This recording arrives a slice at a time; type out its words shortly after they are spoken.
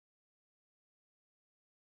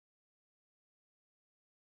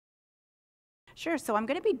Sure. So I'm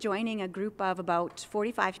going to be joining a group of about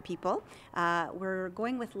 45 people. We're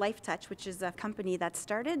going with Life Touch, which is a company that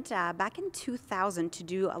started back in 2000 to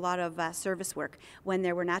do a lot of service work. When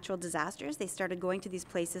there were natural disasters, they started going to these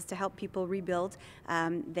places to help people rebuild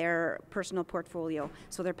their personal portfolio,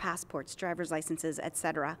 so their passports, driver's licenses,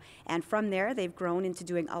 etc. And from there, they've grown into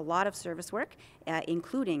doing a lot of service work,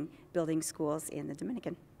 including building schools in the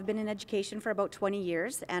Dominican. I've been in education for about 20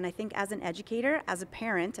 years, and I think as an educator, as a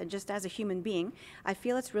parent, and just as a human being, I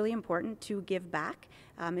feel it's really important to give back.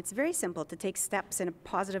 It's very simple to take steps in a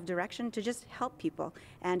positive direction to just help people.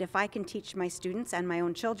 And if I can teach my students and my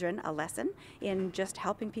own children a lesson in just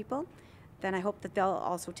helping people, then I hope that they'll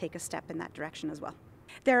also take a step in that direction as well.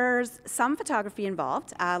 There's some photography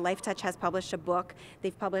involved. Life Touch has published a book.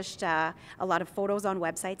 They've published a lot of photos on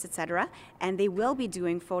websites, etc. And they will be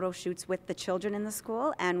doing photo shoots with the children in the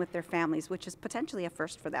school and with their families, which is potentially a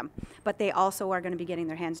first for them. But they also are going to be getting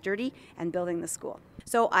their hands dirty and building the school.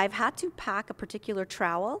 So I've had to pack a particular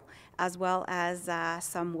trowel as well as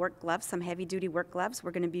some work gloves, some heavy-duty work gloves.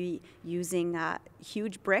 We're going to be using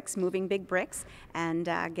huge bricks, moving big bricks, and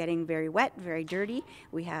getting very wet, very dirty.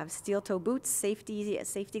 We have steel-toe boots,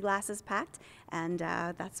 safety glasses packed, and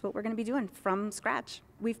that's what we're going to be doing from scratch.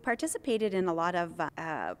 We've participated in a lot of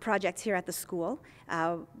projects here at the school,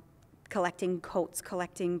 collecting coats,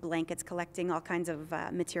 collecting blankets, collecting all kinds of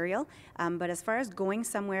material. But as far as going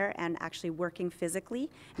somewhere and actually working physically,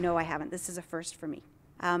 no, I haven't. This is a first for me.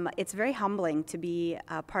 It's very humbling to be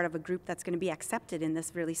part of a group that's going to be accepted in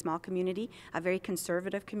this really small community, a very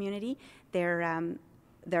conservative community.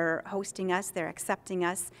 They're hosting us, they're accepting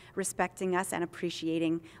us, respecting us, and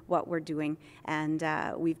appreciating what we're doing. And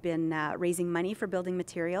we've been raising money for building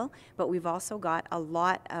material, but we've also got a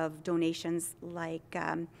lot of donations like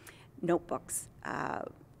notebooks,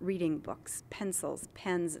 reading books, pencils,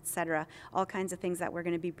 pens, etc. All kinds of things that we're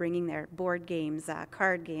going to be bringing there, board games,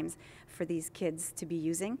 card games for these kids to be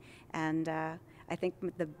using. And I think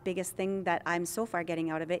the biggest thing that I'm so far getting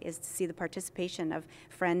out of it is to see the participation of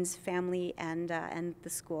friends, family, and the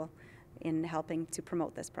school in helping to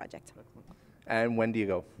promote this project. And when do you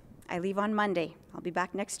go? I leave on Monday. I'll be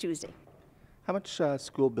back next Tuesday. How much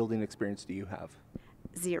school building experience do you have?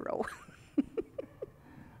 0.